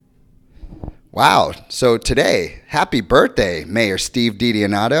Wow. So today, happy birthday, Mayor Steve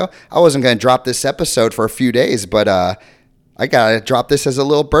DiDonato. I wasn't going to drop this episode for a few days, but I got to drop this as a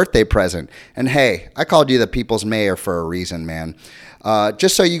little birthday present. And hey, I called you the people's mayor for a reason, man.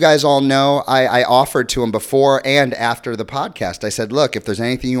 Just so you guys all know, I offered to him before and after the podcast. I said, look, if there's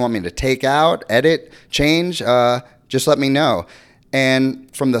anything you want me to take out, edit, change, just let me know. And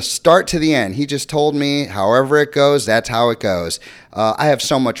from the start to the end, he just told me, however it goes, that's how it goes. I have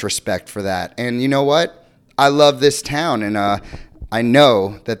so much respect for that. And you know what? I love this town, and I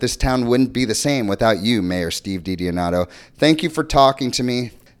know that this town wouldn't be the same without you, Mayor Steve DiDonato. Thank you for talking to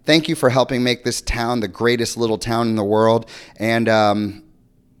me. Thank you for helping make this town the greatest little town in the world. And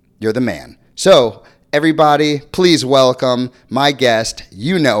you're the man. So, everybody, please welcome my guest.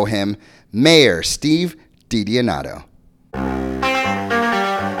 You know him, Mayor Steve DiDonato.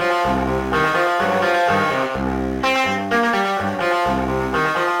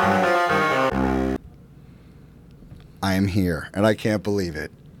 I am here, and I can't believe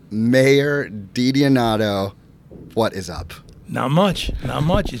it. Mayor DiDonato, what is up? Not much.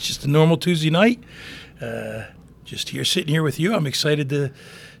 It's just a normal Tuesday night. Just here, sitting here with you. I'm excited to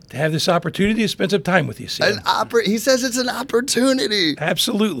have this opportunity to spend some time with you, Sam. He says it's an opportunity.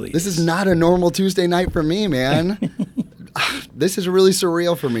 Absolutely. This is not a normal Tuesday night for me, man. This is really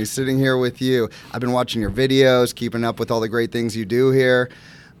surreal for me, sitting here with you. I've been watching your videos, keeping up with all the great things you do here.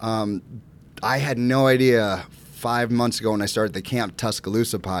 I had no idea 5 months ago when I started the Camp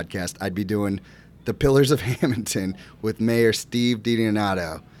Tuscaloosa podcast, I'd be doing the Pillars of Hammonton with Mayor Steve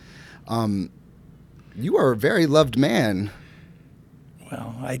DiDonato. You are a very loved man.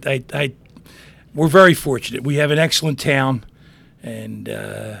 Well, we're very fortunate. We have an excellent town, and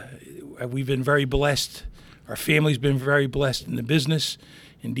we've been very blessed. Our family's been very blessed in the business,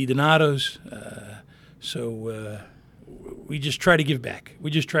 in DiDonato's. So we just try to give back.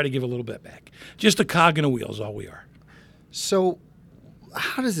 We just try to give a little bit back. Just a cog in a wheel is all we are. So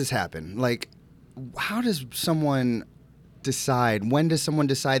how does this happen? Like, how does someone decide? When does someone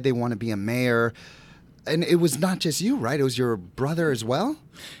decide they want to be a mayor? And it was not just you, right? It was your brother as well?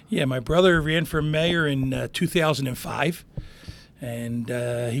 Yeah, my brother ran for mayor in 2005, and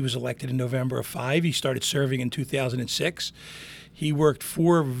he was elected in November of 5. He started serving in 2006. He worked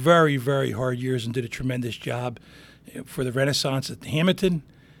 4 very, very hard years and did a tremendous job for the Renaissance at Hammonton.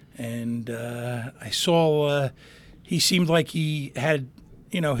 And I saw he seemed like he had,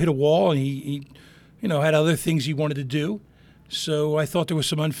 hit a wall, and he had other things he wanted to do. So I thought there was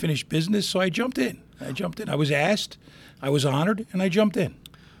some unfinished business, so I jumped in. I was asked, I was honored, and I jumped in.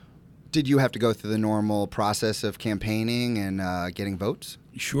 Did you have to go through the normal process of campaigning and getting votes?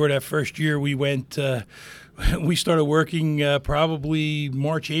 Sure. That first year we went, we started working probably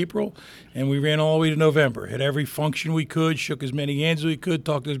March, April, and we ran all the way to November. At every function we could, shook as many hands as we could,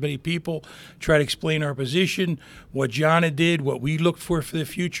 talked to as many people, tried to explain our position, what Jonna did, what we looked for the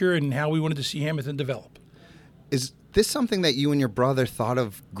future, and how we wanted to see Hammonton develop. Is this something that you and your brother thought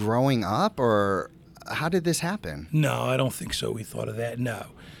of growing up, or how did this happen? No, I don't think so. We thought of that.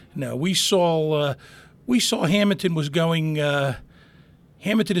 No, we saw Hammonton was going.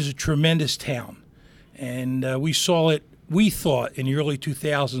 Hammonton is a tremendous town, and we saw it. We thought in the early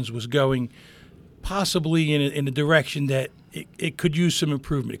 2000s was going possibly in a direction that it could use some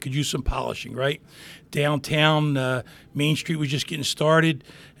improvement. It could use some polishing, right? Downtown, Main Street was just getting started.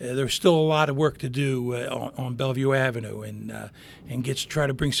 There's still a lot of work to do on Bellevue Avenue, and try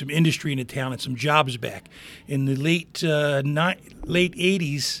to bring some industry into town and some jobs back. In the late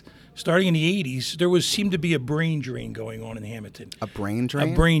 80s, starting in the 80s, there seemed to be a brain drain going on in Hammonton. A brain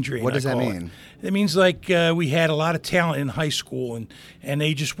drain? A brain drain. What does that mean? It means like we had a lot of talent in high school, and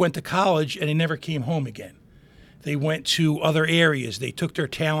they just went to college and they never came home again. They went to other areas. They took their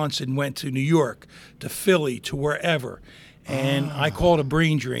talents and went to New York, to Philly, to wherever. And I call it a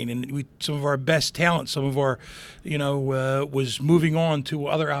brain drain. And some of our best talent, some of our, was moving on to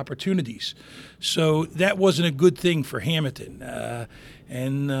other opportunities. So that wasn't a good thing for Hammonton.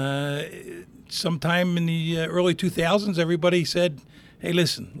 Sometime in the early 2000s, everybody said, hey,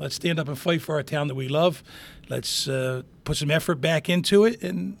 listen, let's stand up and fight for our town that we love. Let's put some effort back into it.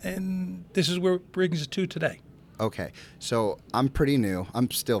 And this is where it brings us to today. Okay, so I'm pretty new. I'm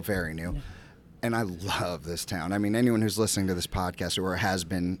still very new. Yeah. And I love this town. I mean, anyone who's listening to this podcast or has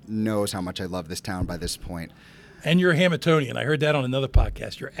been knows how much I love this town by this point. And you're a Hammontonian. I heard that on another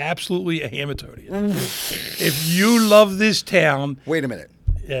podcast. You're absolutely a Hammontonian. If you love this town... Wait a minute.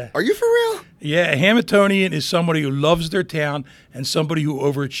 Yeah. Are you for real? Yeah, a Hammontonian is somebody who loves their town and somebody who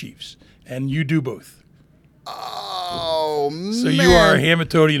overachieves. And you do both. Oh, Oh, man. So you are a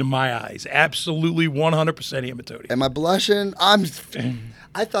Hamiltonian in my eyes. Absolutely 100% Hamiltonian. Am I blushing?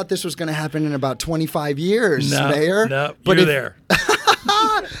 I thought this was going to happen in about 25 years, Mayor. No, but you're there.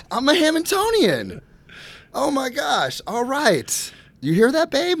 I'm a Hamiltonian. Oh, my gosh. All right. You hear that,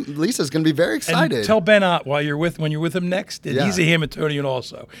 babe? Lisa's going to be very excited. And tell Ben Ott when you're with him next. That he's a Hamiltonian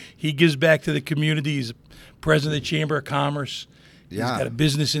also. He gives back to the community. He's president of the Chamber of Commerce. He's got a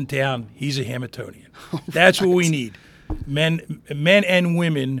business in town. He's a Hamiltonian. That's what we need. Men and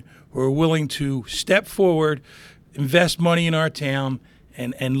women who are willing to step forward, invest money in our town,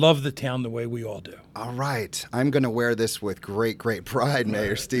 and love the town the way we all do. All right. I'm going to wear this with great, great pride,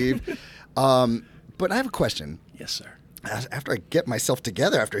 Mayor Steve. But I have a question. Yes, sir. After I get myself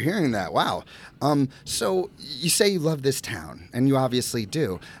together after hearing that, wow. So you say you love this town, and you obviously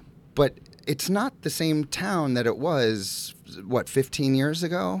do, but it's not the same town that it was, 15 years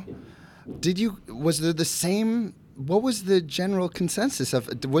ago? Was there the same, what was the general consensus of,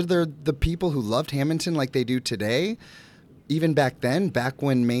 were there the people who loved Hamilton like they do today? Even back then, back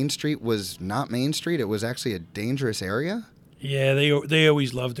when Main Street was not Main Street, it was actually a dangerous area? Yeah, they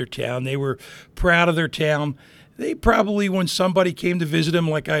always loved their town. They were proud of their town. They probably, when somebody came to visit them,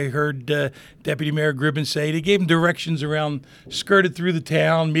 like I heard Deputy Mayor Gribben say, they gave them directions around, skirted through the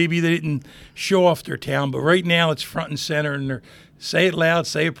town. Maybe they didn't show off their town, but right now it's front and center, and they're, say it loud,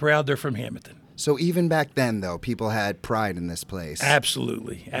 say it proud, they're from Hamilton. So even back then, though, people had pride in this place.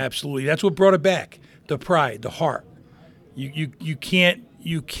 Absolutely, absolutely. That's what brought it back, the pride, the heart. You can't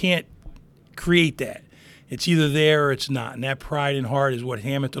create that. It's either there or it's not. And that pride and heart is what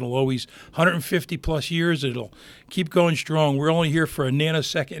Hamilton will always, 150 plus years, it'll keep going strong. We're only here for a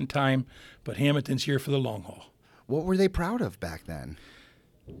nanosecond in time, but Hamilton's here for the long haul. What were they proud of back then?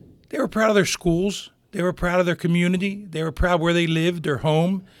 They were proud of their schools. They were proud of their community. They were proud where they lived, their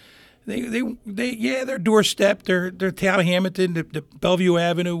home. Their doorstep, their town of Hamilton, the Bellevue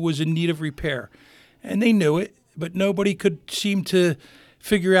Avenue was in need of repair. And they knew it, but nobody could seem to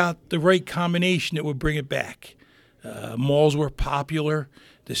figure out the right combination that would bring it back. Malls were popular.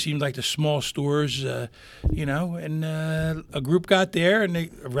 There seemed like the small stores, and a group got there, and a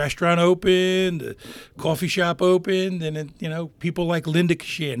restaurant opened, a coffee shop opened, and people like Linda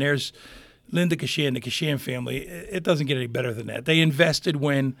Kashan. There's Linda Kashan, the Kashan family. It doesn't get any better than that. They invested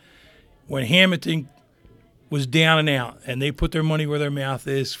when Hamilton was down and out, and they put their money where their mouth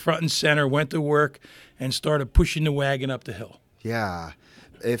is, front and center, went to work, and started pushing the wagon up the hill. Yeah.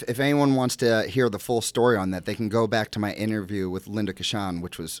 If anyone wants to hear the full story on that, they can go back to my interview with Linda Kashan,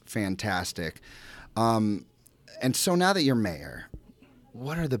 which was fantastic. And so now that you're mayor,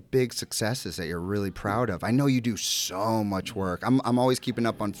 what are the big successes that you're really proud of? I know you do so much work. I'm always keeping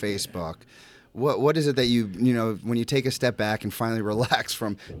up on Facebook. What is it that you when you take a step back and finally relax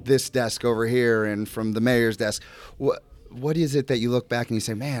from this desk over here and from the mayor's desk, what is it that you look back and you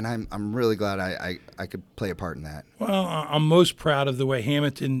say, man, I'm really glad I could play a part in that? Well, I'm most proud of the way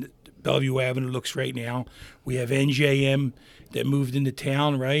Hamilton, Bellevue Avenue looks right now. We have NJM that moved into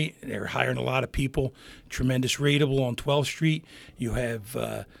town, right? They're hiring a lot of people. Tremendous rateable on 12th Street. You have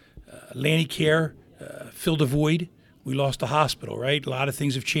Lanny Care filled a void. We lost a hospital, right? A lot of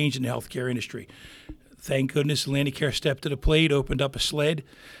things have changed in the healthcare industry. Thank goodness Lanny Care stepped to the plate, opened up a sled.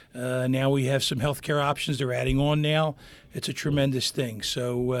 Now we have some healthcare options they're adding on now. It's a tremendous thing.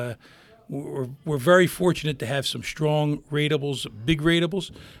 So we're very fortunate to have some strong ratables, big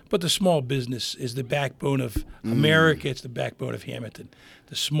ratables, but the small business is the backbone of America. It's the backbone of Hamilton,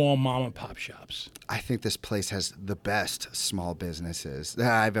 the small mom and pop shops. I think this place has the best small businesses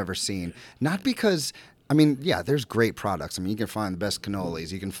that I've ever seen. Not because, there's great products. You can find the best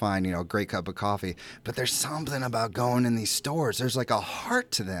cannolis. You can find, a great cup of coffee. But there's something about going in these stores. There's like a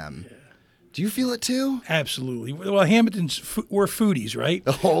heart to them. Yeah. Do you feel it too? Absolutely. Well, Hamilton's, we're foodies, right?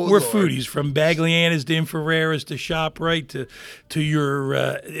 Oh, we're Lord. Foodies, from Baglianas to Inferreras to ShopRite to your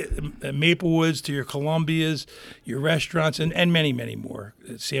Maplewoods to your Columbias, your restaurants, and many, many more.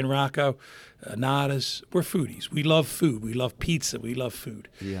 San Rocco. Nadas. We're foodies. We love food. We love pizza. We love food.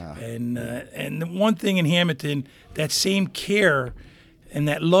 Yeah. And the one thing in Hamilton, that same care and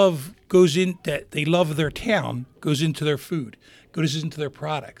that love goes in, that they love their town, goes into their food, goes into their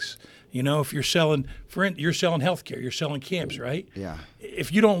products. If you're selling, you're selling healthcare, you're selling camps, right? Yeah.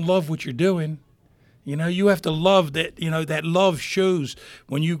 If you don't love what you're doing, you have to love that. That love shows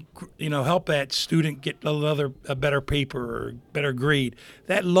when you help that student get a better paper or better grade.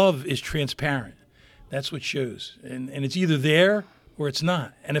 That love is transparent. That's what shows, and it's either there or it's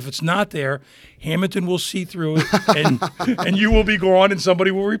not. And if it's not there, Hamilton will see through it, and you will be gone, and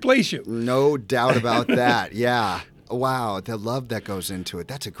somebody will replace you. No doubt about that. Yeah. Wow, the love that goes into it.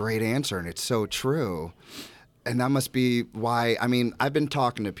 That's a great answer, and it's so true. And that must be why. I mean, I've been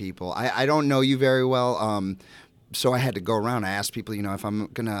talking to people. I don't know you very well, so I had to go around. I asked people, if I'm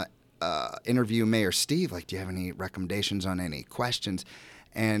gonna interview Mayor Steve, like, do you have any recommendations on any questions?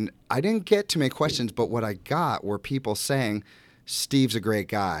 And I didn't get too many questions, but what I got were people saying, Steve's a great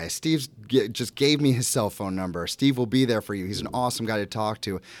guy. Just gave me his cell phone number. Steve will be there for you. He's an awesome guy to talk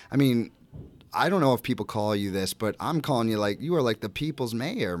to. I mean, I don't know if people call you this, but I'm calling you like you are like the people's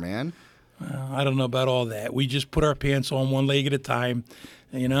mayor, man. I don't know about all that. We just put our pants on one leg at a time,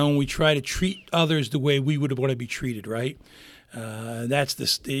 and we try to treat others the way we would want to be treated, right?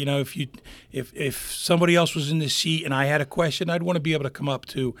 That's if somebody else was in the seat and I had a question, I'd want to be able to come up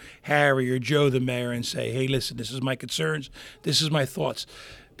to Harry or Joe, the mayor, and say, hey, listen, this is my concerns. This is my thoughts.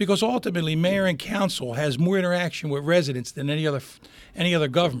 Because ultimately, mayor and council has more interaction with residents than any other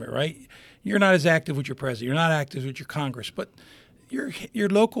government, right? You're not as active with your president. You're not active with your Congress, but your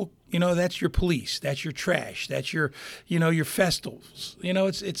local, that's your police, that's your trash, that's your festivals.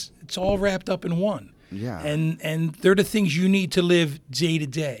 It's all wrapped up in one. Yeah. And they're the things you need to live day to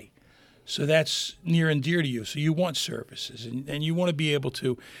day. So that's near and dear to you. So you want services, and you want to be able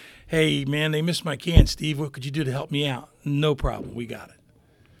to, hey, man, they missed my can, Steve. What could you do to help me out? No problem. We got it.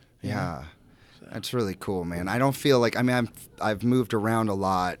 Yeah. That's really cool, man. I don't feel like, I've moved around a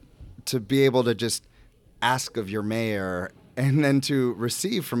lot. To be able to just ask of your mayor and then to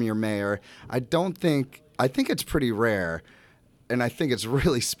receive from your mayor, I think it's pretty rare. And I think it's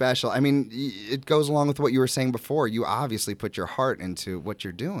really special. I mean, it goes along with what you were saying before. You obviously put your heart into what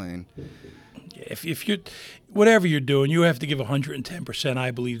you're doing. If you, whatever you're doing, you have to give 110%, I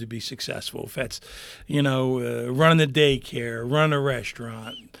believe, to be successful. If that's, running the daycare, running a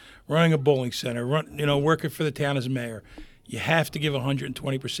restaurant, running a bowling center, working for the town as mayor, you have to give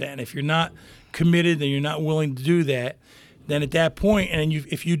 120%. And if you're not committed and you're not willing to do that, then at that point,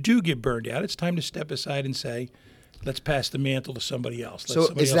 if you do get burned out, it's time to step aside and say, let's pass the mantle to somebody else. Let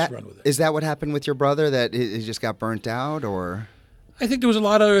somebody else run with it. Is that what happened with your brother, that he just got burnt out, or? I think there was a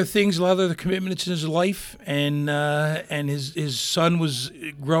lot of other things, a lot of other commitments in his life, and his son was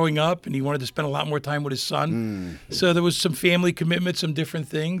growing up, and he wanted to spend a lot more time with his son. So there was some family commitments, some different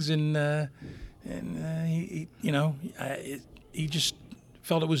things, and he just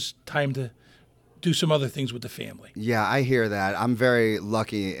felt it was time to do some other things with the family. Yeah, I hear that. I'm very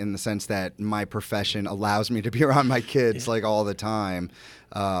lucky in the sense that my profession allows me to be around my kids like all the time.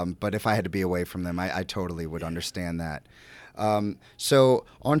 But if I had to be away from them, I totally would understand that. So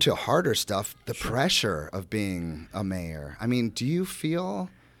on to harder stuff, the pressure of being a mayor. I mean, do you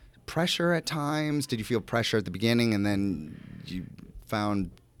feel pressure at times? Did you feel pressure at the beginning and then you found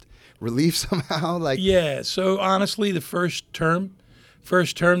relief somehow? Yeah, so honestly, the first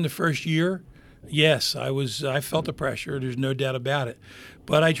year, yes, I felt the pressure. There's no doubt about it.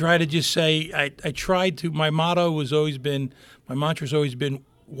 But I try to just say, my mantra has always been, I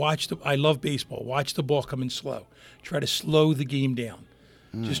love baseball. Watch the ball come in slow. Try to slow the game down.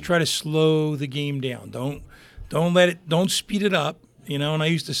 Just try to slow the game down. Don't speed it up. And I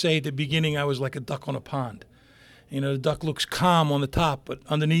used to say at the beginning, I was like a duck on a pond. The duck looks calm on the top, but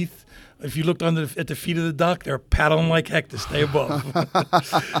underneath, if you looked at the feet of the duck, they're paddling like heck to stay above.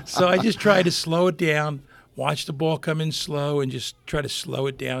 So I just try to slow it down, watch the ball come in slow, and just try to slow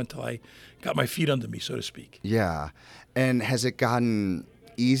it down until I got my feet under me, so to speak. Yeah. And has it gotten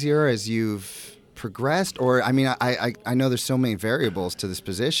easier as you've progressed? Or, I know there's so many variables to this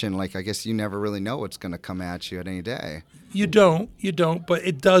position. I guess you never really know what's going to come at you at any day. You don't, but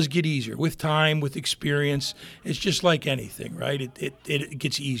it does get easier. With time, with experience, it's just like anything, right? It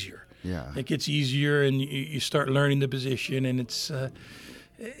gets easier. Yeah. It gets easier, and you start learning the position, and it's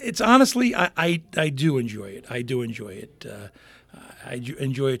honestly, I do enjoy it. I do enjoy it. I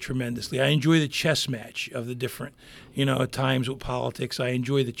enjoy it tremendously. I enjoy the chess match of the different, at times with politics. I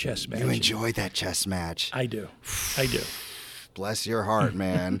enjoy the chess match. You enjoy that chess match. I do. Bless your heart,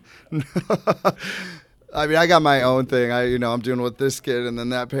 man. I got my own thing. I'm doing with this kid and then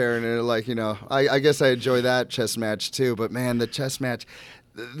that parent, and I guess I enjoy that chess match too. But man, the chess match,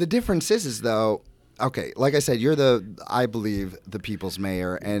 the difference is though, okay, like I said, you're I believe, the people's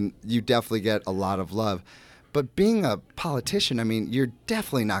mayor, and you definitely get a lot of love. But being a politician, you're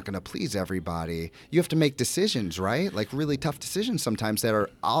definitely not going to please everybody. You have to make decisions, right? Like really tough decisions sometimes that are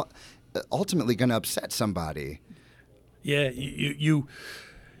ultimately going to upset somebody. Yeah,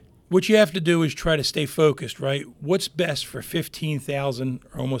 what you have to do is try to stay focused, right? What's best for 15,000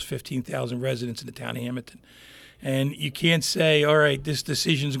 or almost 15,000 residents in the town of Hamilton? And you can't say, all right, this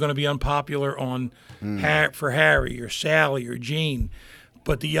decision is going to be unpopular for Harry or Sally or Jane,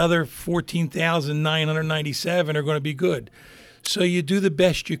 but the other 14,997 are going to be good. So you do the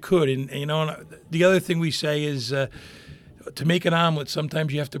best you could. And you know, and the other thing we say is to make an omelet,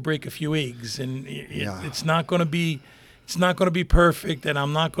 sometimes you have to break a few eggs. And it's not going to be perfect, and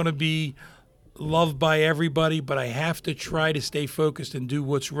I'm not going to be loved by everybody, but I have to try to stay focused and do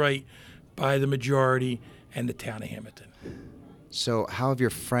what's right by the majority and the town of Hamilton. So how have your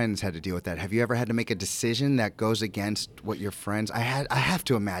friends had to deal with that? Have you ever had to make a decision that goes against what your friends? I have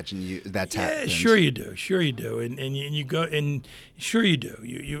to imagine that's happened. Sure you do, and you go, and sure you do.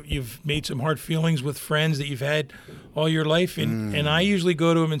 You've made some hard feelings with friends that you've had all your life, and I usually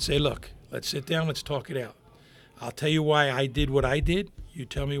go to them and say, look, let's sit down, let's talk it out. I'll tell you why I did what I did. You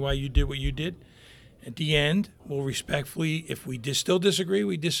tell me why you did what you did. At the end, we'll respectfully, if we still disagree,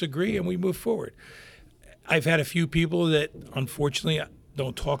 we disagree, and we move forward. I've had a few people that, unfortunately,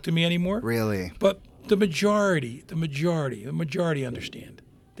 don't talk to me anymore. Really? But the majority understand.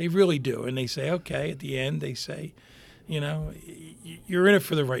 They really do. And they say, okay, at the end, they say, you know, you're in it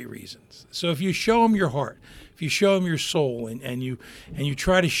for the right reasons. So if you show them your heart, if you show them your soul, and you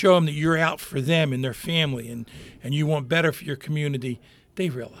try to show them that you're out for them and their family, and you want better for your community, they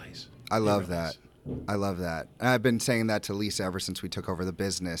realize. I love that. And I've been saying that to Lisa ever since we took over the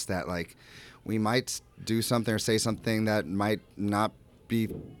business, that like we might do something or say something that might not be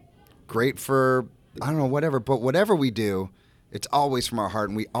great for, I don't know, whatever. But whatever we do, it's always from our heart,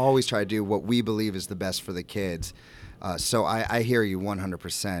 and we always try to do what we believe is the best for the kids. So I hear you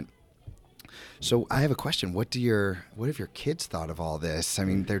 100%. So I have a question. What have your kids thought of all this? I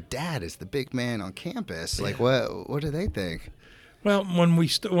mean, their dad is the big man on campus. Like, what do they think? Well, when we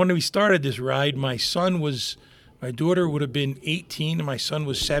started this ride, my daughter would have been 18 and my son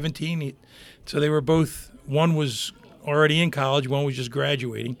was 17. So they were both, one was already in college, one was just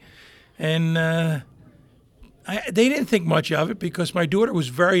graduating. And they didn't think much of it because my daughter was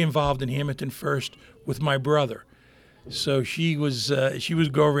very involved in Hamilton First with my brother. So she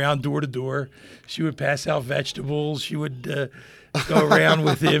would go around door to door. She would pass out vegetables. She would go around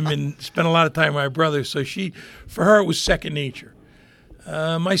with him and spend a lot of time with my brother. So for her, it was second nature.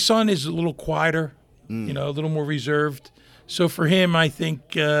 My son is a little quieter, you know, a little more reserved. So for him, I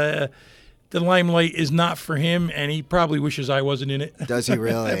think the limelight is not for him, and he probably wishes I wasn't in it. Does he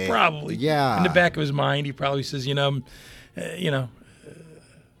really? Probably. Yeah. In the back of his mind, he probably says, he's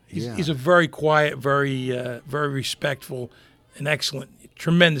a very quiet, very respectful, and excellent,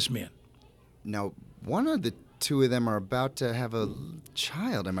 tremendous man. Now, one of the two of them are about to have a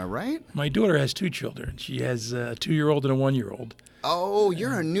child. Am I right? My daughter has two children. She has a 2-year-old and a 1-year-old. Oh,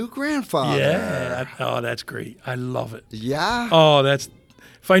 you're a new grandfather. Yeah. Oh, that's great. I love it. Yeah? Oh,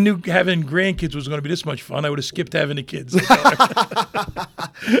 if I knew having grandkids was going to be this much fun, I would have skipped having the kids.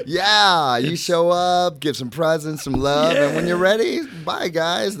 Yeah, you show up, give some presents, some love, and when you're ready, bye,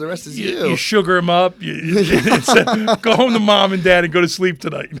 guys. The rest is you. You sugar them up. Go home to mom and dad and go to sleep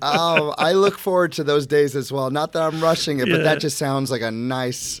tonight. Oh, I look forward to those days as well. Not that I'm rushing it, but that just sounds like a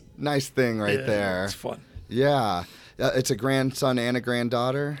nice thing right there. It's fun. Yeah. It's a grandson and a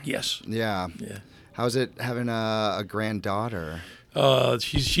granddaughter? Yes. Yeah. How's it having a granddaughter?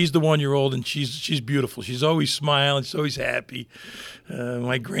 She's the 1-year-old, and she's beautiful. She's always smiling. She's always happy.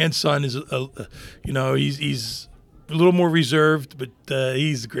 My grandson is, he's a little more reserved, but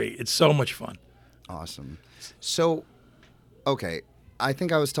he's great. It's so much fun. Awesome. So, okay, I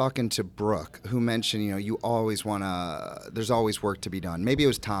think I was talking to Brooke, who mentioned, you always want to. There's always work to be done. Maybe it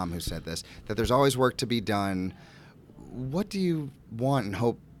was Tom who said this, that there's always work to be done. What do you want and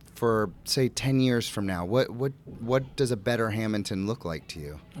hope for, say, 10 years from now? What does a better Hamilton look like to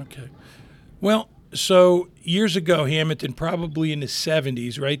you? Okay. Well, so years ago, Hamilton, probably in the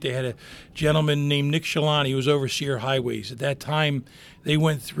 70s, right, they had a gentleman named Nick Shalani who was overseer highways. At that time, they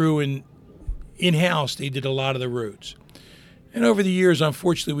went through and in-house, they did a lot of the roads. And over the years,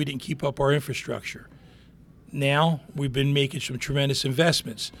 unfortunately, we didn't keep up our infrastructure. Now, we've been making some tremendous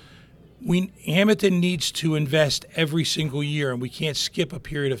investments. Hamilton needs to invest every single year, and we can't skip a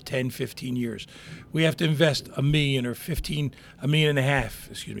period of 10, 15 years. We have to invest $1 million or $1.5 million to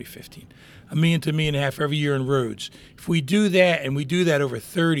 $1.5 million every year in roads. If we do that, and we do that over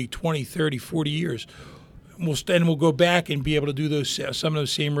 30, 20, 30, 40 years, we'll go back and be able to do some of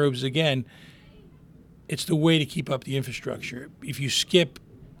those same roads again. It's the way to keep up the infrastructure. If you skip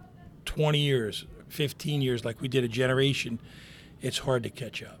 20 years, 15 years, like we did a generation, it's hard to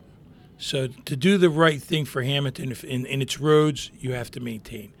catch up. So to do the right thing for Hamilton in its roads, you have to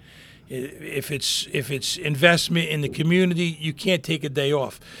maintain. If it's investment in the community, you can't take a day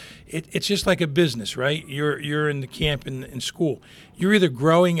off. It's just like a business, right? You're in the camp in school. You're either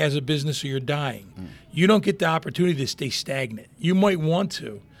growing as a business or you're dying. you don't get the opportunity to stay stagnant. You might want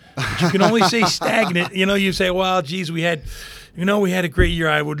to, but you can only stay stagnant. You say, well, geez, we had a great year.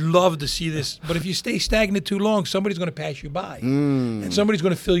 I would love to see this. But if you stay stagnant too long, somebody's going to pass you by. And somebody's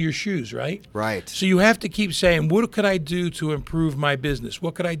going to fill your shoes, right? Right. So you have to keep saying, what could I do to improve my business?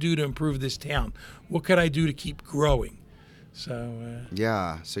 What could I do to improve this town? What could I do to keep growing? So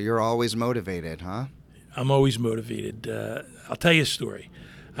yeah. So you're always motivated, huh? I'm always motivated. I'll tell you a story.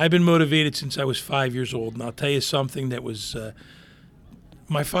 I've been motivated since I was 5 years old, and I'll tell you something that was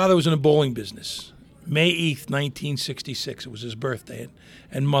my father was in the bowling business. May 8th, 1966. It was his birthday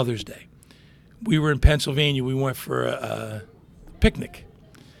and Mother's Day. We were in Pennsylvania. We went for a picnic.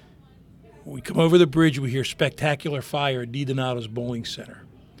 We come over the bridge. We hear spectacular fire at DiDonato's Bowling Center.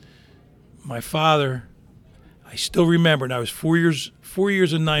 My father, I still remember, and I was 4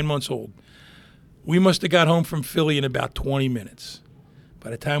 years and 9 months old. We must have got home from Philly in about 20 minutes. By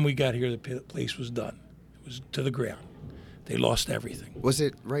the time we got here, the place was done. It was to the ground. They lost everything. Was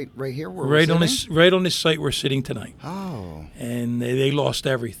it right here? Where right on this site we're sitting tonight. Oh. And they lost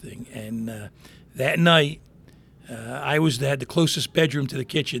everything. And that night, I had the closest bedroom to the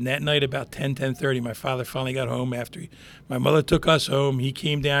kitchen. That night, about 10:30, my father finally got home after my mother took us home. He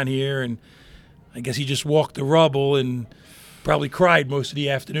came down here, and I guess he just walked the rubble and probably cried most of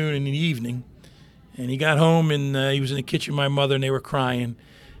the afternoon and the evening. And he got home, and he was in the kitchen with my mother, and they were crying.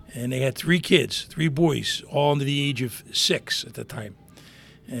 And they had 3 kids, 3 boys, all under the age of 6 at the time.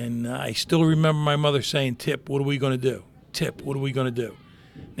 And I still remember my mother saying, Tip, what are we going to do? Tip, what are we going to do?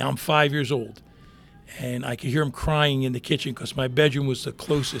 Now I'm 5 years old. And I could hear him crying in the kitchen because my bedroom was the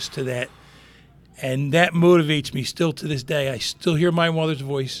closest to that. And that motivates me still to this day. I still hear my mother's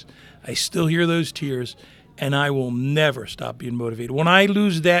voice. I still hear those tears. And I will never stop being motivated. When I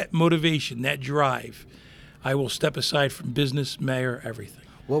lose that motivation, that drive, I will step aside from business, mayor, everything.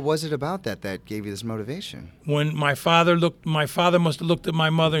 What was it about that gave you this motivation? When my father must have looked at my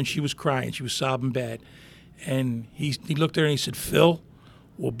mother, and she was crying. She was sobbing bad. And he looked at her and he said, Phil,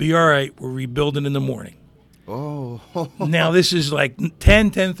 we'll be all right. We're rebuilding in the morning. Oh. Now, this is like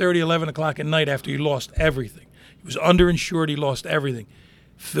 10:30, 11 o'clock at night after he lost everything. He was underinsured. He lost everything.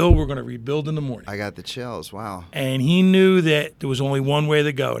 Phil, we're going to rebuild in the morning. I got the chills. Wow. And he knew that there was only one way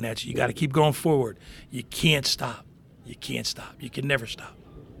to go, and that's you got to keep going forward. You can't stop. You can't stop. You can never stop.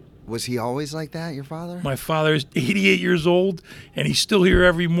 Was he always like that, your father? My father is 88 years old, and he's still here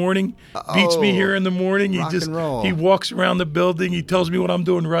every morning. Beats me here in the morning. Rock and roll. He walks around the building. He tells me what I'm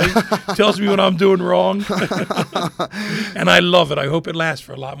doing right. Tells me what I'm doing wrong. And I love it. I hope it lasts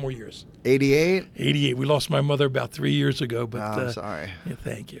for a lot more years. 88? 88. We lost my mother about 3 years ago. But I'm sorry. Yeah,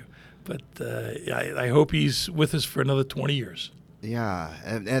 thank you. But I hope he's with us for another 20 years. Yeah,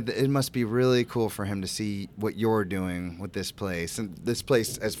 and it must be really cool for him to see what you're doing with this place. And this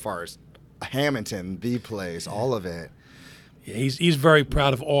place, as far as Hammonton, the place, all of it. Yeah, he's very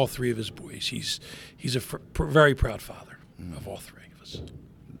proud of all 3 of his boys. He's a very proud father of all 3 of us.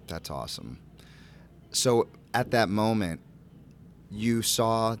 That's awesome. So at that moment, you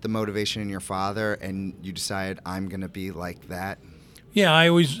saw the motivation in your father, and you decided, I'm going to be like that? Yeah, I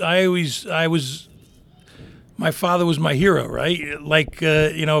was. My father was my hero, right? Like,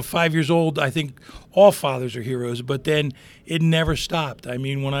 5 years old, I think all fathers are heroes, but then it never stopped. I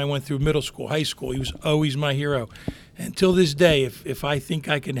mean, when I went through middle school, high school, he was always my hero. And till this day, if I think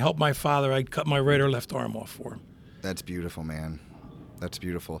I can help my father, I'd cut my right or left arm off for him. That's beautiful, man. That's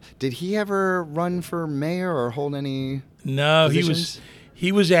beautiful. Did he ever run for mayor or hold any positions?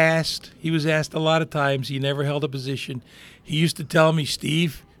 He was asked. He was asked a lot of times. He never held a position. He used to tell me,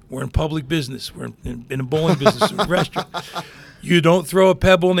 Steve, we're in public business. We're in a bowling business, a restaurant. You don't throw a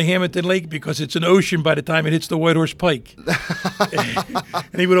pebble in the Hammonton Lake because it's an ocean by the time it hits the White Horse Pike.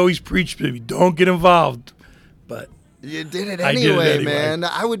 And he would always preach to me, don't get involved. But you did it anyway, man.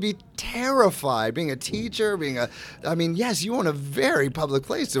 I would be terrified being a teacher, yes, you own a very public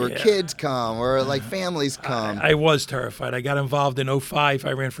place where kids come or like families come. I was terrified. I got involved in 2005.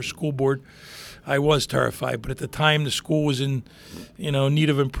 I ran for school board. I was terrified, but at the time the school was in, need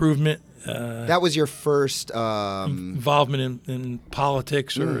of improvement. That was your first involvement in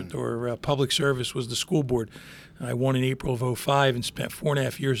politics or public service was the school board. I won in April of 2005 and spent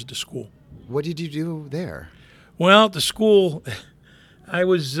 4.5 years at the school. What did you do there? Well, at the school, I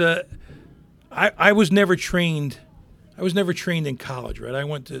was never trained. I was never trained in college, right? I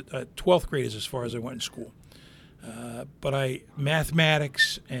went to 12th grade as far as I went in school. But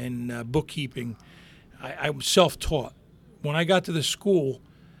mathematics and bookkeeping, I was self-taught. When I got to the school,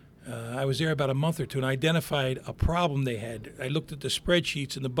 I was there about a month or two and I identified a problem they had. I looked at the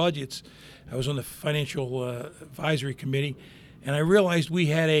spreadsheets and the budgets. I was on the financial advisory committee, and I realized we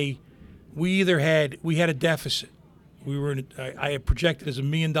had a we had a deficit. I had projected as $1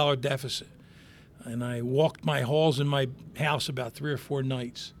 million deficit, and I walked my halls in my house about 3 or 4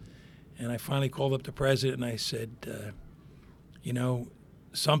 nights, and I finally called up the president and I said,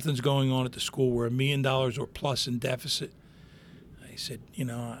 something's going on at the school. We're $1 million or plus in deficit. I said,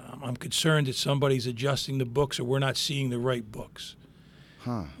 I'm concerned that somebody's adjusting the books or we're not seeing the right books.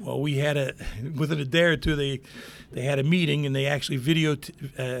 Huh. Well, we had within a day or two, they had a meeting and they actually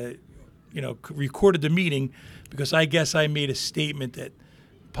recorded the meeting, because I guess I made a statement that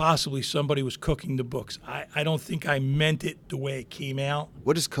possibly somebody was cooking the books. I don't think I meant it the way it came out.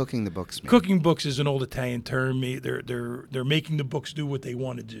 What does cooking the books mean? Cooking books is an old Italian term. They're making the books do what they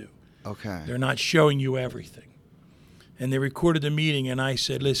want to do. Okay. They're not showing you everything. And they recorded the meeting, and I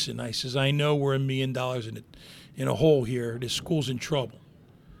said, listen, I know we're $1 million in a hole here. This school's in trouble.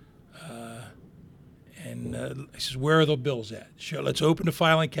 I says, where are the bills at? Sure, let's open the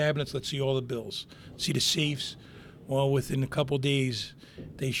filing cabinets. Let's see all the bills. See the safes. Well, within a couple of days,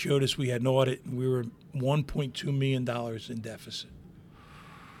 they showed us we had an audit, and we were $1.2 million in deficit.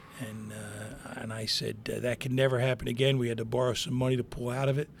 And I said, that can never happen again. We had to borrow some money to pull out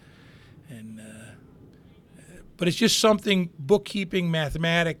of it. But it's just something, bookkeeping,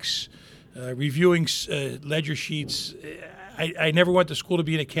 mathematics, reviewing ledger sheets. I never went to school to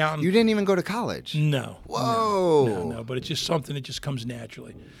be an accountant. You didn't even go to college? No. Whoa. No. But it's just something that just comes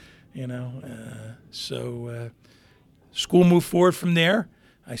naturally, So school moved forward from there.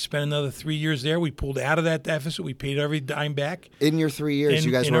 I spent another 3 years there. We pulled out of that deficit. We paid every dime back. In your 3 years,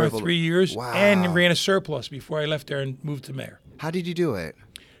 you guys in were our able to... 3 years, Wow. and ran a surplus before I left there and moved to mayor. How did you do it?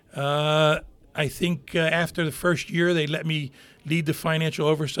 I think after the first year, they let me lead the financial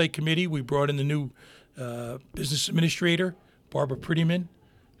oversight committee. We brought in the new business administrator, Barbara Prettyman,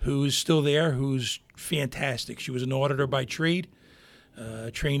 who is still there, who's fantastic. She was an auditor by trade,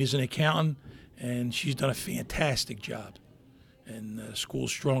 trained as an accountant, and she's done a fantastic job. And the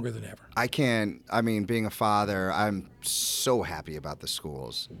school's stronger than ever. Being a father, I'm so happy about the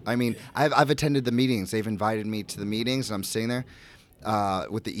schools. I've attended the meetings. They've invited me to the meetings, and I'm sitting there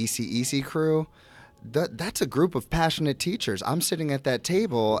with the ECEC crew. That's a group of passionate teachers. I'm sitting at that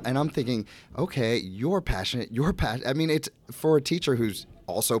table, and I'm thinking, okay, you're passionate. It's for a teacher who's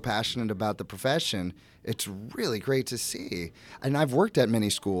also passionate about the profession. It's really great to see. And I've worked at many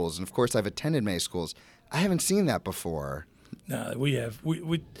schools, and of course, I've attended many schools. I haven't seen that before. No, we have.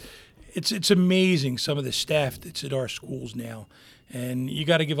 It's amazing, some of the staff that's at our schools now, and you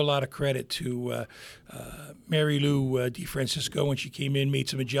got to give a lot of credit to Mary Lou DeFrancisco when she came in, made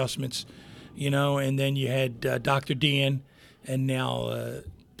some adjustments, and then you had Dr. Dan, and now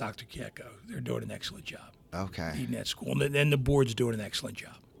Dr. Kieko. They're doing an excellent job. Okay. Leading that school, and then the board's doing an excellent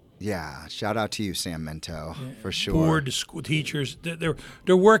job. Yeah, shout out to you, Sam Mento, for sure. Board, the school teachers,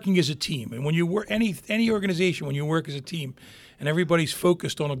 they're working as a team, and when you work any organization, when you work as a team, and everybody's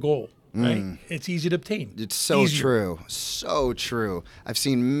focused on a goal, right? It's easy to obtain. It's so Easier. true, so true. I've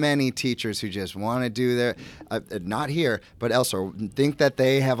seen many teachers who just want to do their, not here, but elsewhere, think that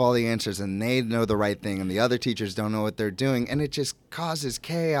they have all the answers and they know the right thing, and the other teachers don't know what they're doing, and it just causes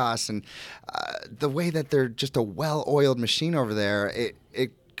chaos. And the way that they're just a well-oiled machine over there,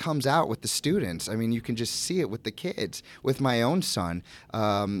 it comes out with the students. You can just see it with the kids. With my own son,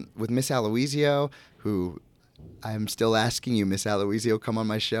 with Miss Aloisio, who I'm still asking you, Miss Aloisio, come on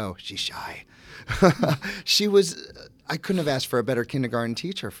my show. She's shy. I couldn't have asked for a better kindergarten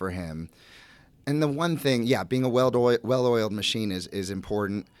teacher for him. And the one thing, being a well-oiled machine is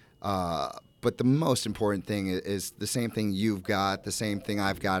important. But the most important thing is the same thing you've got, the same thing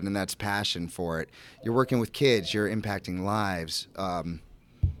I've got, and that's passion for it. You're working with kids. You're impacting lives.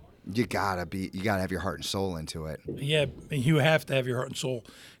 You gotta have your heart and soul into it. Yeah, you have to have your heart and soul,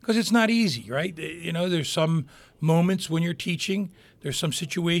 because it's not easy, right? There's some moments when you're teaching, there's some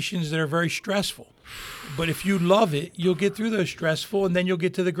situations that are very stressful. But if you love it, you'll get through those stressful, and then you'll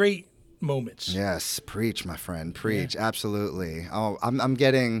get to the great moments. Yes, preach, my friend, preach. Yeah. Absolutely. Oh, I'm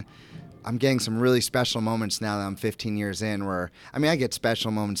getting some really special moments now that I'm 15 years in, where I get special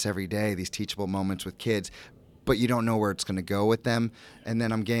moments every day, these teachable moments with kids, but you don't know where it's going to go with them. And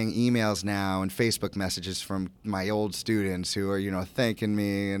then I'm getting emails now and Facebook messages from my old students who are, thanking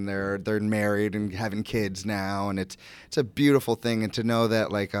me, and they're married and having kids now, and it's a beautiful thing. And to know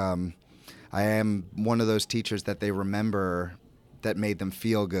that I am one of those teachers that they remember, that made them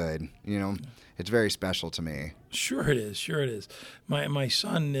feel good, it's very special to me. Sure it is. My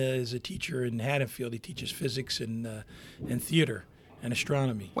son is a teacher in Haddonfield. He teaches physics and theater and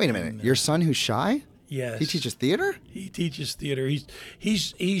astronomy. Wait a minute, your son who's shy? Yes. He teaches theater? He teaches theater.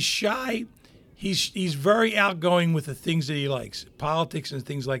 He's shy. he's very outgoing with the things that he likes, politics and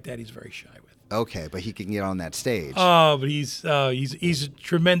things like that. He's very shy with. Okay, but he can get on that stage. Oh, but he's a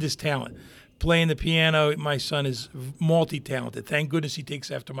tremendous talent. Playing the piano, my son is multi-talented. Thank goodness he takes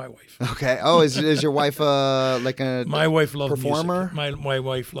after my wife. Okay. Oh, is your wife like a My wife loves performer? music. My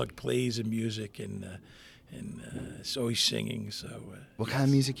wife plays and music, and so he's singing. So What kind of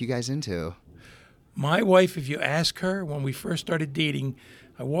music you guys into? my wife, if you ask her, when we first started dating,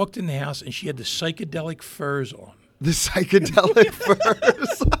 I walked in the house and she had the psychedelic furs on. The psychedelic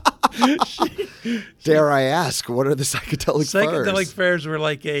furs. Dare I ask, what are the psychedelic furs? Psychedelic furs were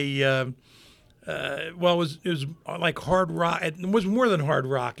like a it was like hard rock. It was more than hard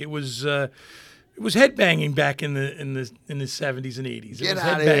rock. It was headbanging back in the 70s and 80s. Get it was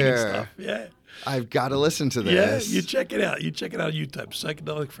outta headbanging here. stuff. Yeah. I've got to listen to Yeah, this. you check it out. You check it out on YouTube.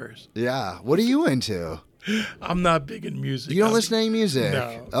 Psychedelic furs. Yeah. What are you into? I'm not big in music. You don't listen to any music?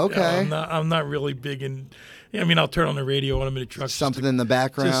 No. Okay. No, I'm not really big in. I mean, I'll turn on the radio when I'm in the truck. Something in the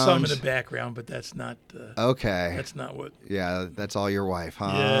background? Just something in the background, but that's not. Okay. That's not what. Yeah, that's all your wife,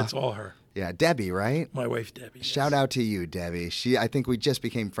 huh? Yeah, it's all her. Yeah, Debbie, right? My wife, Debbie. Yes. Shout out to you, Debbie. I think we just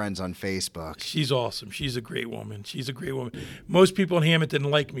became friends on Facebook. She's awesome. She's a great woman. Most people in Hamilton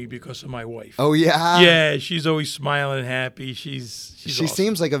like me because of my wife. Oh yeah. Yeah, she's always smiling and happy. She She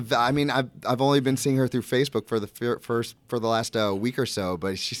seems like I mean, I've only been seeing her through Facebook for the last week or so,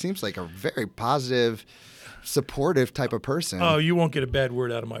 but she seems like a very positive, supportive type of person. Oh, you won't get a bad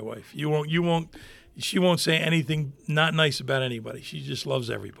word out of my wife. You won't. She won't say anything not nice about anybody. She just loves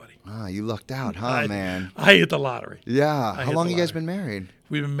everybody. Ah, you lucked out, huh, man? I hit the lottery. Yeah. I How hit long the you guys lottery. been married?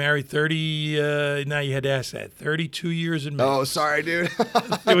 We've been married 30. Now you had to ask that. 32 years in May. Oh, sorry, dude.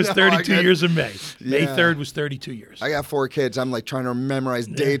 It was No, 32 years in May. May Yeah. 3rd was 32 years. I got 4 kids. I'm like trying to memorize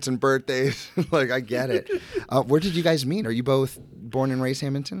dates and birthdays. Like I get it. Where did you guys meet? Are you both born and raised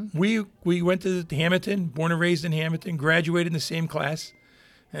Hamilton? We went to Hamilton, born and raised in Hamilton, graduated in the same class,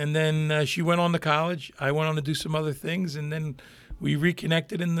 and then she went on to college. I went on to do some other things, and then we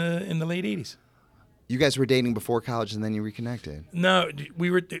reconnected in the late 80s. You guys were dating before college and then you reconnected. No, we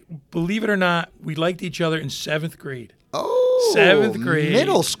were. Believe it or not, we liked each other in 7th grade. Oh, 7th grade.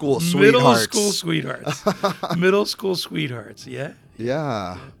 middle school sweethearts. Middle school sweethearts. Middle school sweethearts. Yeah.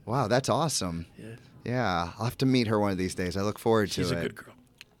 Yeah. Wow, that's awesome. Yeah. Yeah, I'll have to meet her one of these days. I look forward to it. She's a good girl.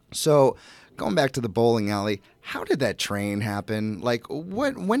 So, going back to the bowling alley, how did that train happen? Like,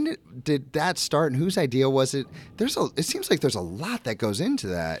 when did that start, and whose idea was it? It seems like there's a lot that goes into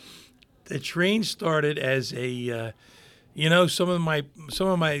that. The train started as a, some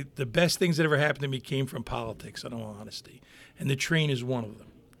of the best things that ever happened to me came from politics, in all honesty, and the train is one of them.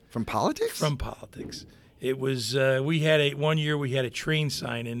 From politics? From politics. It was one year we had a train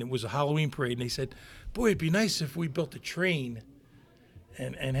sign, and it was a Halloween parade, and they said, "Boy, it'd be nice if we built a train,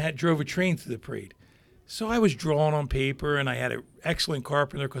 and drove a train through the parade." So I was drawing on paper, and I had an excellent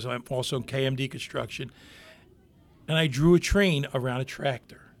carpenter because I'm also in KMD construction, and I drew a train around a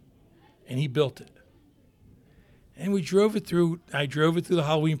tractor. And he built it. And we drove it through. I drove it through the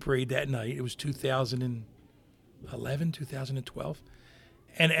Halloween parade that night. It was 2011, 2012.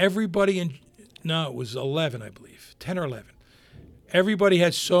 And everybody it was 11, I believe, 10 or 11. Everybody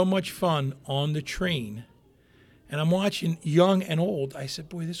had so much fun on the train. And I'm watching young and old. I said,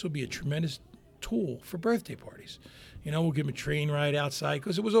 boy, this will be a tremendous tool for birthday parties. We'll give them a train ride outside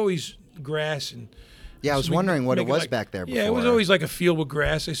because it was always grass and. Yeah, I was wondering what it was back there before. Yeah, it was always like a field with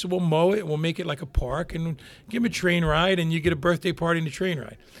grass. I said, we'll mow it, and we'll make it like a park, and give them a train ride, and you get a birthday party in the train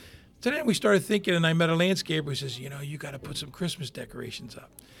ride. So then we started thinking, and I met a landscaper who says, you got to put some Christmas decorations up,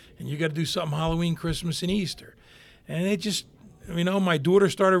 and you got to do something Halloween, Christmas, and Easter. And it just, my daughter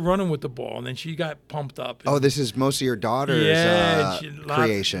started running with the ball, and then she got pumped up. Oh, this is most of your daughter's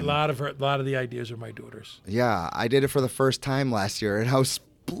creation. A lot of the ideas are my daughter's. Yeah, I did it for the first time last year, and I was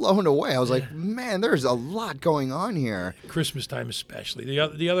blown away. I was like, man, there's a lot going on here. Christmas time especially.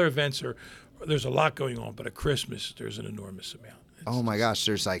 The other events there's a lot going on, but at Christmas there's an enormous amount. Oh my gosh,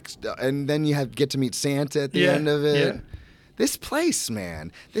 there's and then you get to meet Santa at the end of it. Yeah. This place,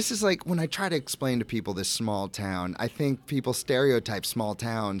 man, this is like when I try to explain to people this small town, I think people stereotype small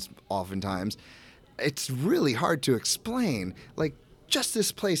towns oftentimes. It's really hard to explain. Like, just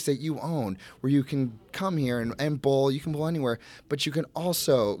this place that you own where you can come here and bowl. You can bowl anywhere, but you can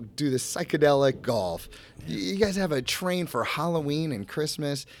also do the psychedelic golf. You guys have a train for Halloween and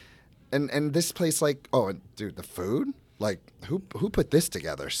Christmas. And this place, like, oh, dude, the food? Like, who put this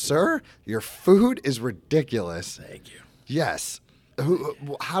together? Sir, your food is ridiculous. Thank you. Yes.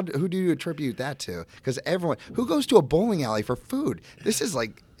 Who do you attribute that to? Because everyone who goes to a bowling alley for food, this is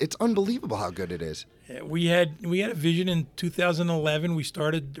like it's unbelievable how good it is. We had a vision in 2011. We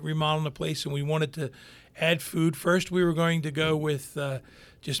started remodeling the place, and we wanted to add food. First, we were going to go with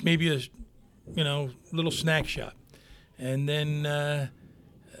just maybe a little snack shop, and then I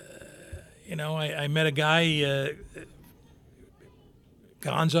met a guy,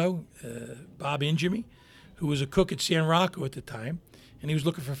 Gonzo, Bob Injemy, who was a cook at San Rocco at the time, and he was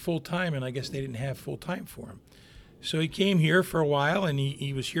looking for full time, and I guess they didn't have full time for him. So he came here for a while, and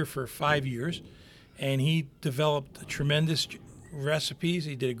he was here for 5 years, and he developed tremendous recipes.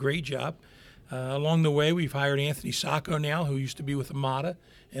 He did a great job. Along the way, we've hired Anthony Sacco now, who used to be with Amada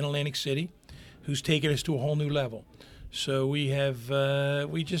in Atlantic City, who's taken us to a whole new level. So we have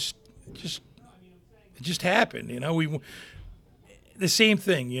it just happened, the same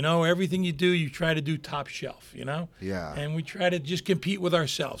thing, everything you do, you try to do top shelf, Yeah. And we try to just compete with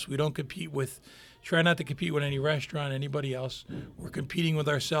ourselves. We don't try not to compete with any restaurant, anybody else. We're competing with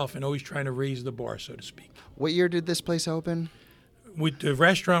ourselves and always trying to raise the bar, so to speak. What year did this place open? With the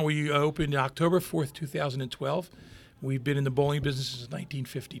restaurant, we opened October 4th, 2012. We've been in the bowling business since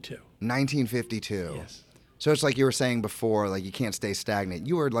 1952. 1952. Yes. So it's like you were saying before, like you can't stay stagnant.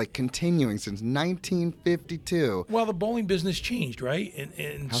 You were like continuing since 1952. Well, the bowling business changed, right?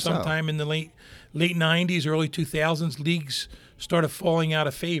 And How so? sometime in the late 90s, early 2000s, leagues started falling out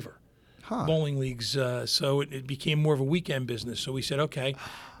of favor. Huh. Bowling leagues, so it became more of a weekend business. So we said, okay,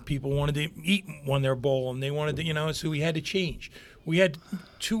 people wanted to eat on their bowl, and they wanted to, so we had to change. We had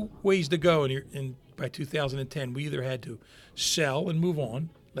two ways to go, and by 2010, we either had to sell and move on,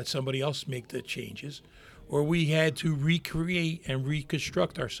 let somebody else make the changes, or we had to recreate and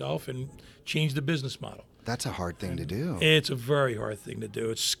reconstruct ourselves and change the business model. That's a hard thing to do. It's a very hard thing to do.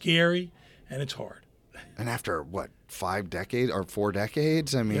 It's scary, and it's hard. And after, 5 decades or 4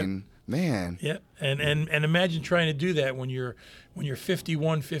 decades? I mean, man. Yeah, and imagine trying to do that when you're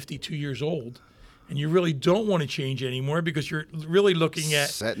 51, 52 years old, and you really don't want to change anymore because you're really looking at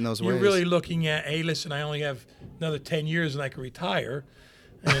Set in those You're ways. really looking at, hey, listen, I only have another 10 years and I can retire,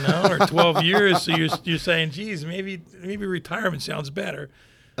 or 12 years. So you're saying, geez, maybe retirement sounds better.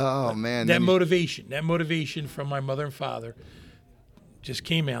 Oh, man. That motivation from my mother and father just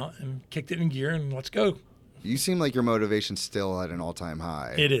came out and kicked it in gear, and let's go. You seem like your motivation's still at an all-time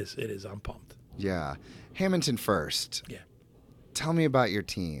high. It is. I'm pumped. Yeah. Hamilton First. Yeah. Tell me about your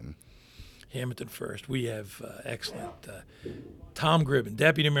team. Hamilton First. We have excellent Tom Gribben,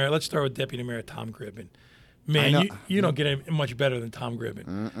 Deputy Mayor. Let's start with Deputy Mayor Tom Gribben. Man, you don't get any much better than Tom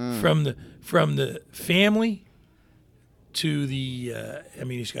Gribben. From the family to the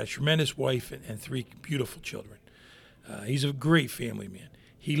he's got a tremendous wife and 3 beautiful children. He's a great family man.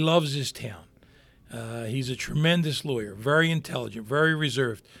 He loves his town. He's a tremendous lawyer, very intelligent, very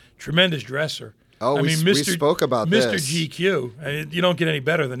reserved, tremendous dresser. Oh, we spoke about Mr. this. GQ. You don't get any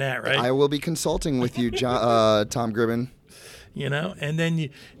better than that, right? I will be consulting with you, Tom Gribben. And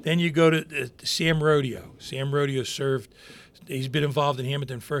then you go to Sam Rodeo. Sam Rodeo served. He's been involved in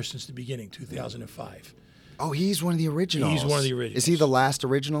Hamilton First since the beginning, 2005. Oh, he's one of the originals. He's one of the originals. Is he the last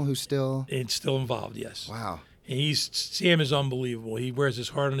original who's still? It's still involved, yes. Wow. Sam is unbelievable. He wears his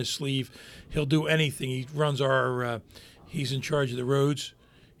heart on his sleeve. He'll do anything. He runs he's in charge of the roads.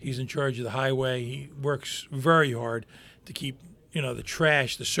 He's in charge of the highway. He works very hard to keep, the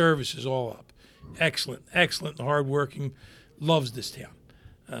trash, the services all up. Excellent, hardworking, loves this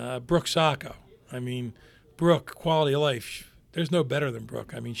town. Brooke Sacco. Brooke, quality of life. There's no better than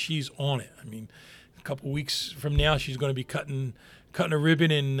Brooke. She's on it. A couple weeks from now, she's going to be cutting a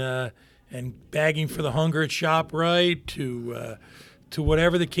ribbon and bagging for the hunger at ShopRite to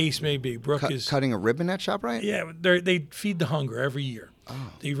whatever the case may be. Brooke is cutting a ribbon at ShopRite? Yeah, they feed the hunger every year.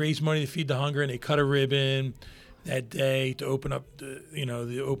 Oh. They raise money to feed the hunger, and they cut a ribbon that day to open up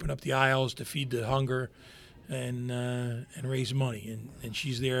the aisles to feed the hunger, and raise money. And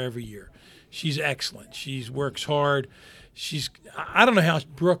she's there every year. She's excellent. She works hard. I don't know how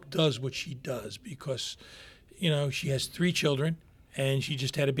Brooke does what she does because, she has 3 children. And she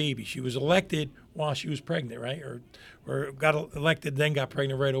just had a baby. She was elected while she was pregnant, right? Or got elected, then got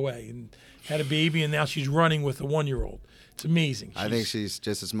pregnant right away, and had a baby, and now she's running with a 1-year-old. It's amazing. I think she's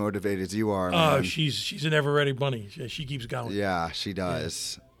just as motivated as you are. Oh, man. she's an ever-ready bunny. She keeps going. Yeah, she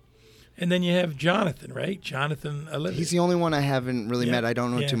does. Yeah. And then you have Jonathan, right? Jonathan Olivia. He's the only one I haven't really met. I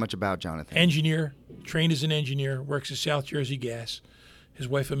don't know too much about Jonathan. Engineer, trained as an engineer, works at South Jersey Gas. His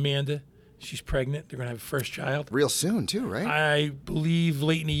wife Amanda. She's pregnant. They're going to have a first child. Real soon, too, right? I believe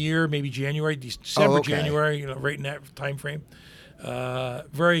late in the year, maybe January, December, okay. January, right in that time frame.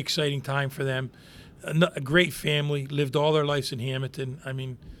 Very exciting time for them. a great family, lived all their lives in Hamilton. I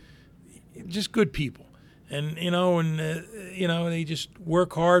mean, just good people. And, they just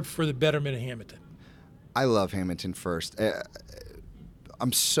work hard for the betterment of Hamilton. I love Hamilton First.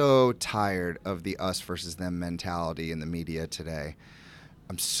 I'm so tired of the us versus them mentality in the media today.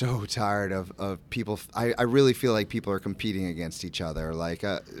 I'm so tired of people. I really feel like people are competing against each other. Like,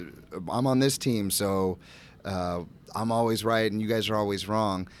 I'm on this team, so I'm always right and you guys are always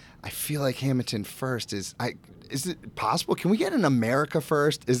wrong. I feel like Hamilton First is it possible? Can we get an America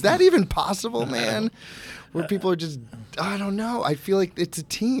First? Is that even possible, man? Where people are just, I don't know. I feel like it's a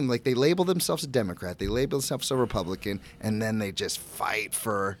team. Like, they label themselves a Democrat, they label themselves a Republican, and then they just fight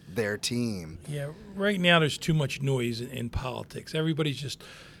for their team. Yeah, right now there's too much noise in politics. Everybody's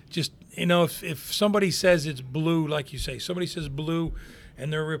just if somebody says it's blue, like you say, somebody says blue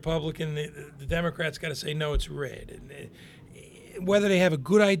and they're Republican, the Democrats got to say, no, it's red. And whether they have a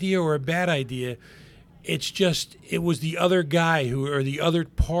good idea or a bad idea, it was the other guy or the other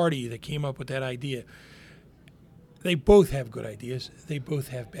party that came up with that idea. They both have good ideas. They both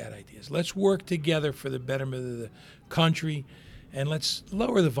have bad ideas. Let's work together for the betterment of the country, and let's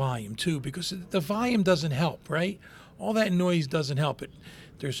lower the volume too, because the volume doesn't help, right? All that noise doesn't help.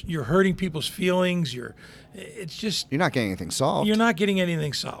 You're hurting people's feelings. You're not getting anything solved. You're not getting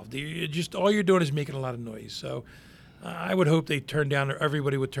anything solved. All you're doing is making a lot of noise. So I would hope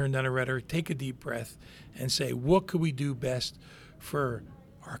everybody would turn down the rhetoric, take a deep breath, and say, what could we do best for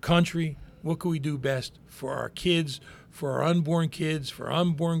our country? What can we do best for our kids, for our unborn kids, for our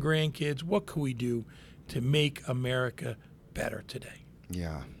unborn grandkids? What can we do to make America better today?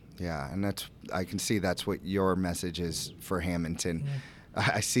 Yeah, and I can see that's what your message is for Hamilton.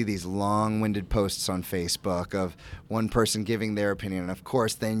 I see these long-winded posts on Facebook of one person giving their opinion, and of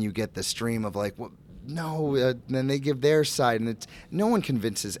course then you get the stream of like, well, no, then they give their side, and no one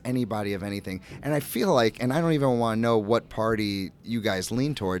convinces anybody of anything. And I feel like, and I don't even want to know what party you guys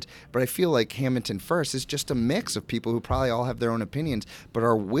lean towards, but I feel like Hamilton First is just a mix of people who probably all have their own opinions, but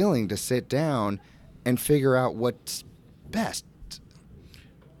are willing to sit down and figure out what's best.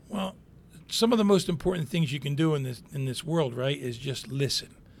 Well, some of the most important things you can do in this world, right, is just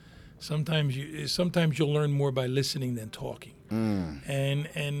listen. Sometimes you'll learn more by listening than talking.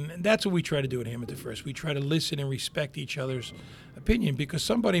 And that's what we try to do at Hamilton First. We try to listen and respect each other's opinion, because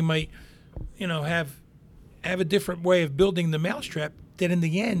somebody might, have a different way of building the mousetrap that in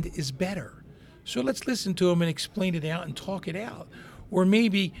the end is better. So let's listen to them and explain it out and talk it out. Or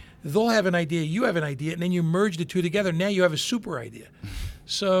maybe they'll have an idea, you have an idea, and then you merge the two together. Now you have a super idea.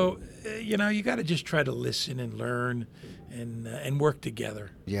 So, you got to just try to listen and learn and work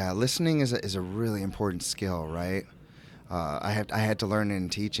together. Yeah, listening is a really important skill, right? I had to learn it in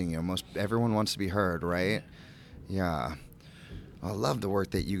teaching. Most everyone wants to be heard, right? Yeah. I love the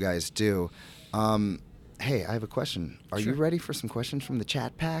work that you guys do. Hey, I have a question. Are you ready for some questions from the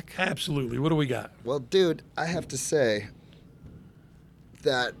chat pack? Absolutely. What do we got? Well, dude, I have to say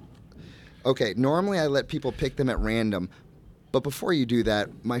that, okay, normally I let people pick them at random, but before you do that,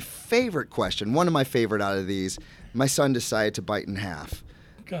 my favorite question, one of my favorite out of these, my son decided to bite in half.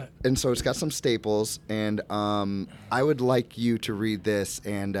 Okay. And so it's got some staples, and I would like you to read this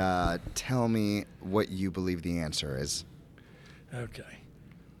and tell me what you believe the answer is. Okay.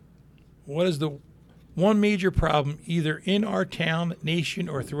 What is the one major problem, either in our town, nation,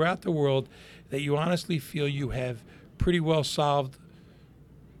 or throughout the world, that you honestly feel you have pretty well solved?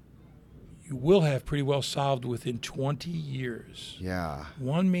 You will have pretty well solved within 20 years. Yeah.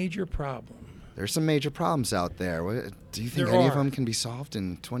 One major problem. There's some major problems out there. Do you think There any are. of them can be solved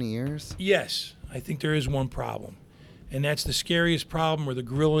in 20 years? Yes, I think there is one problem. And that's the scariest problem, or the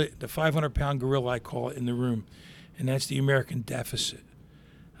gorilla, the 500-pound gorilla I call it in the room. And that's the American deficit.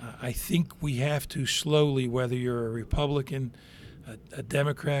 I think we have to slowly, whether you're a Republican, a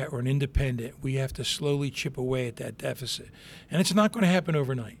Democrat, or an independent, we have to slowly chip away at that deficit. And it's not going to happen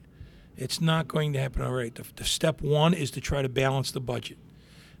overnight. It's not going to happen overnight. The step one is to try to balance the budget.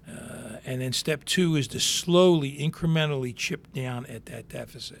 And then step two is to slowly, incrementally chip down at that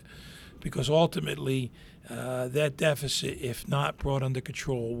deficit. Because ultimately, that deficit, if not brought under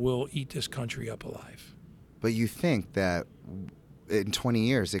control, will eat this country up alive. But you think that in 20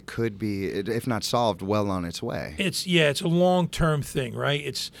 years it could be, if not solved, well on its way. It's a long-term thing,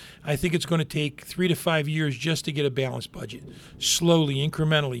 right? I think it's going to take 3 to 5 years just to get a balanced budget, slowly,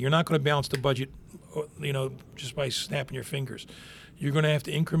 incrementally. You're not going to balance the budget, just by snapping your fingers. You're going to have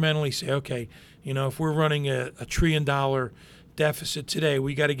to incrementally say, okay, if we're running a $1 trillion deficit today,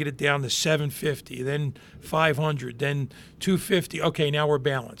 we got to get it down to 750, then 500, then 250. Okay, now we're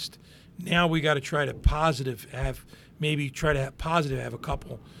balanced. Now we got to try to have a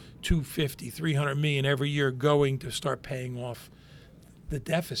couple 250, 300 million every year going to start paying off the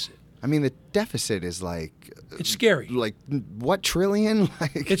deficit. I mean, the deficit is It's scary. Like what trillion?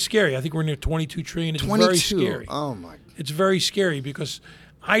 Like It's scary. I think we're near 22 trillion. It's 22. very scary. Oh my. It's very scary because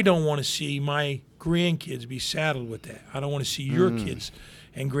I don't want to see my grandkids be saddled with that. I don't want to see your kids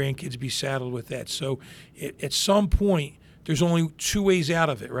and grandkids be saddled with that. So at some point, there's only two ways out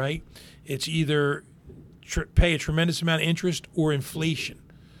of it, right? It's either pay a tremendous amount of interest or inflation.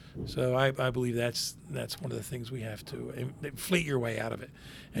 So I believe that's one of the things we have to inflate your way out of it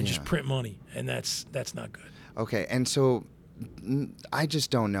and just print money, and that's not good. Okay, and so I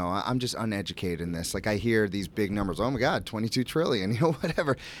just don't know. I'm just uneducated in this. Like I hear these big numbers. Oh my God, 22 trillion.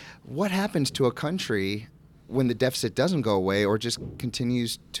 Whatever. What happens to a country when the deficit doesn't go away or just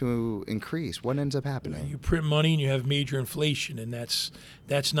continues to increase? What ends up happening? You print money and you have major inflation, and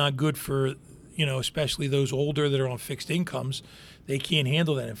that's not good for especially those older that are on fixed incomes. They can't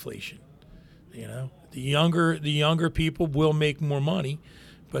handle that inflation. The younger people will make more money,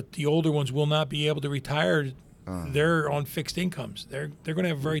 but the older ones will not be able to retire. They're on fixed incomes. They're going to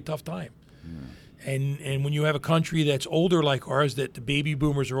have a very tough time. And when you have a country that's older like ours, that the baby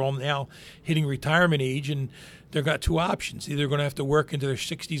boomers are all now hitting retirement age, and they've got two options: either going to have to work into their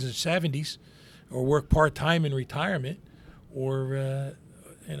 60s and 70s, or work part time in retirement, or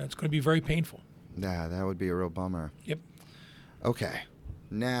it's going to be very painful. Yeah, that would be a real bummer. Yep. Okay,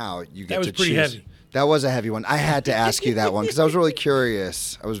 now you get to choose. That was pretty heavy. That was a heavy one. I had to ask you that one because I was really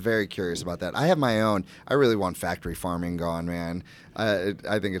curious. I was very curious about that. I have my own. I really want factory farming gone, man. I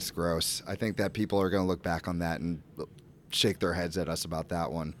think it's gross. I think that people are going to look back on that and shake their heads at us about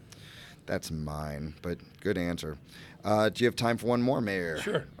that one. That's mine, but good answer. Do you have time for one more, Mayor?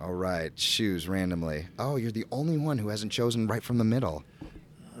 Sure. All right. Choose randomly. Oh, you're the only one who hasn't chosen right from the middle.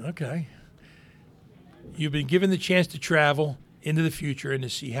 Okay. You've been given the chance to travel into the future and to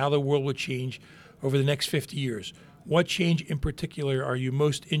see how the world would change over the next 50 years. What change in particular are you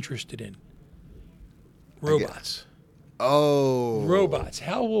most interested in? Robots. Oh. Robots.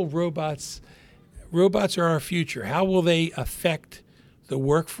 How will robots are our future. How will they affect the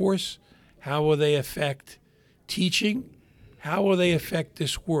workforce? How will they affect teaching? How will they affect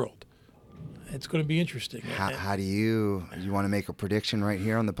this world? It's going to be interesting. How do you want to make a prediction right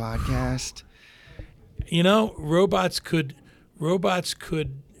here on the podcast? Robots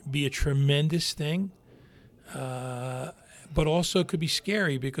could be a tremendous thing, but also could be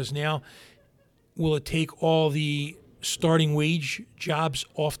scary because now will it take all the starting wage jobs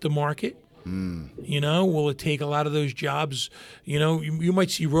off the market? Will it take a lot of those jobs? You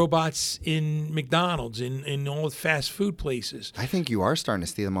might see robots in McDonald's, in all the fast food places. I think you are starting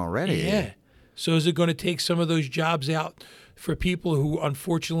to see them already. Yeah. So is it going to take some of those jobs out for people who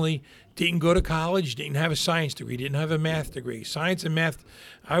unfortunately didn't go to college, didn't have a science degree, didn't have a math degree? Science and math,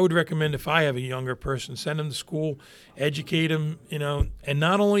 I would recommend if I have a younger person, send them to school, educate them, and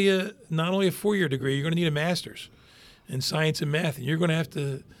not only a 4-year degree, you're going to need a master's in science and math, and you're going to have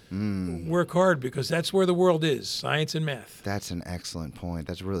to work hard because that's where the world is, science and math. That's an excellent point.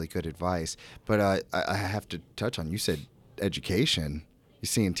 That's really good advice. But I have to touch on, you said education. You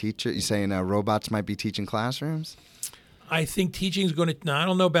saying robots might be teaching classrooms? I think teaching is going to. Now, I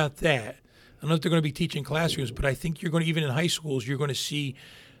don't know about that. I don't know if they're going to be teaching classrooms, but I think you're going to, even in high schools, you're going to see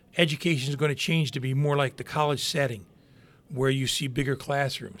education is going to change to be more like the college setting, where you see bigger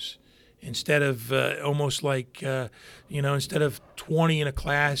classrooms instead of almost like instead of 20 in a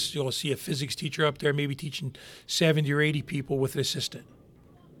class, you'll see a physics teacher up there maybe teaching 70 or 80 people with an assistant.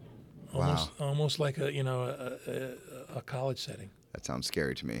 Almost like a college setting. That sounds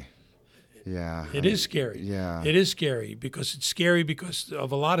scary to me. Yeah. It is scary. Yeah. It is scary because it's scary because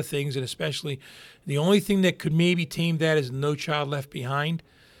of a lot of things, and especially the only thing that could maybe tame that is No Child Left Behind.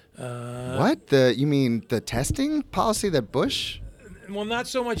 What? You mean the testing policy that Bush? Well, not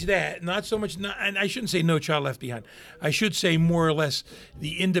so much that. And I shouldn't say No Child Left Behind. I should say more or less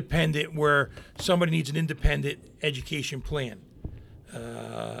the independent, where somebody needs an independent education plan,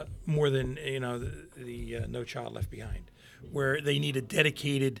 more than the No Child Left Behind, where they need a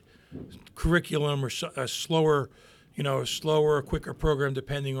dedicated curriculum or a slower, quicker program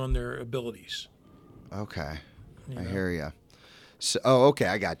depending on their abilities. Okay, I hear you. So, okay,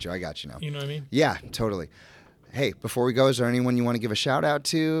 I got you now. You know what I mean? Yeah, totally. Hey, before we go, is there anyone you want to give a shout out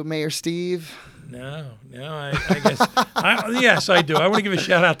to, Mayor Steve? No, I guess. Yes, I do. I want to give a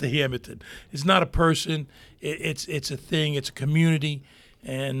shout out to Hamilton. It's not a person. It's a thing. It's a community,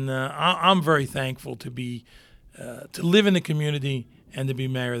 and I'm very thankful to live in the community and to be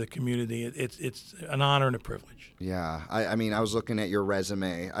mayor of the community. It's an honor and a privilege. Yeah, I mean, I was looking at your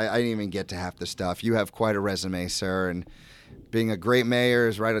resume. I didn't even get to half the stuff. You have quite a resume, sir, and Being a great mayor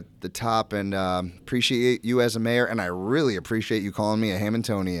is right at the top, and appreciate you as a mayor, and I really appreciate you calling me a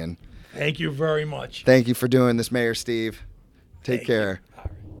Hamiltonian. Thank you very much. Thank you for doing this, Mayor Steve. Take care. All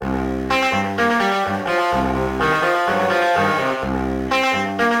right.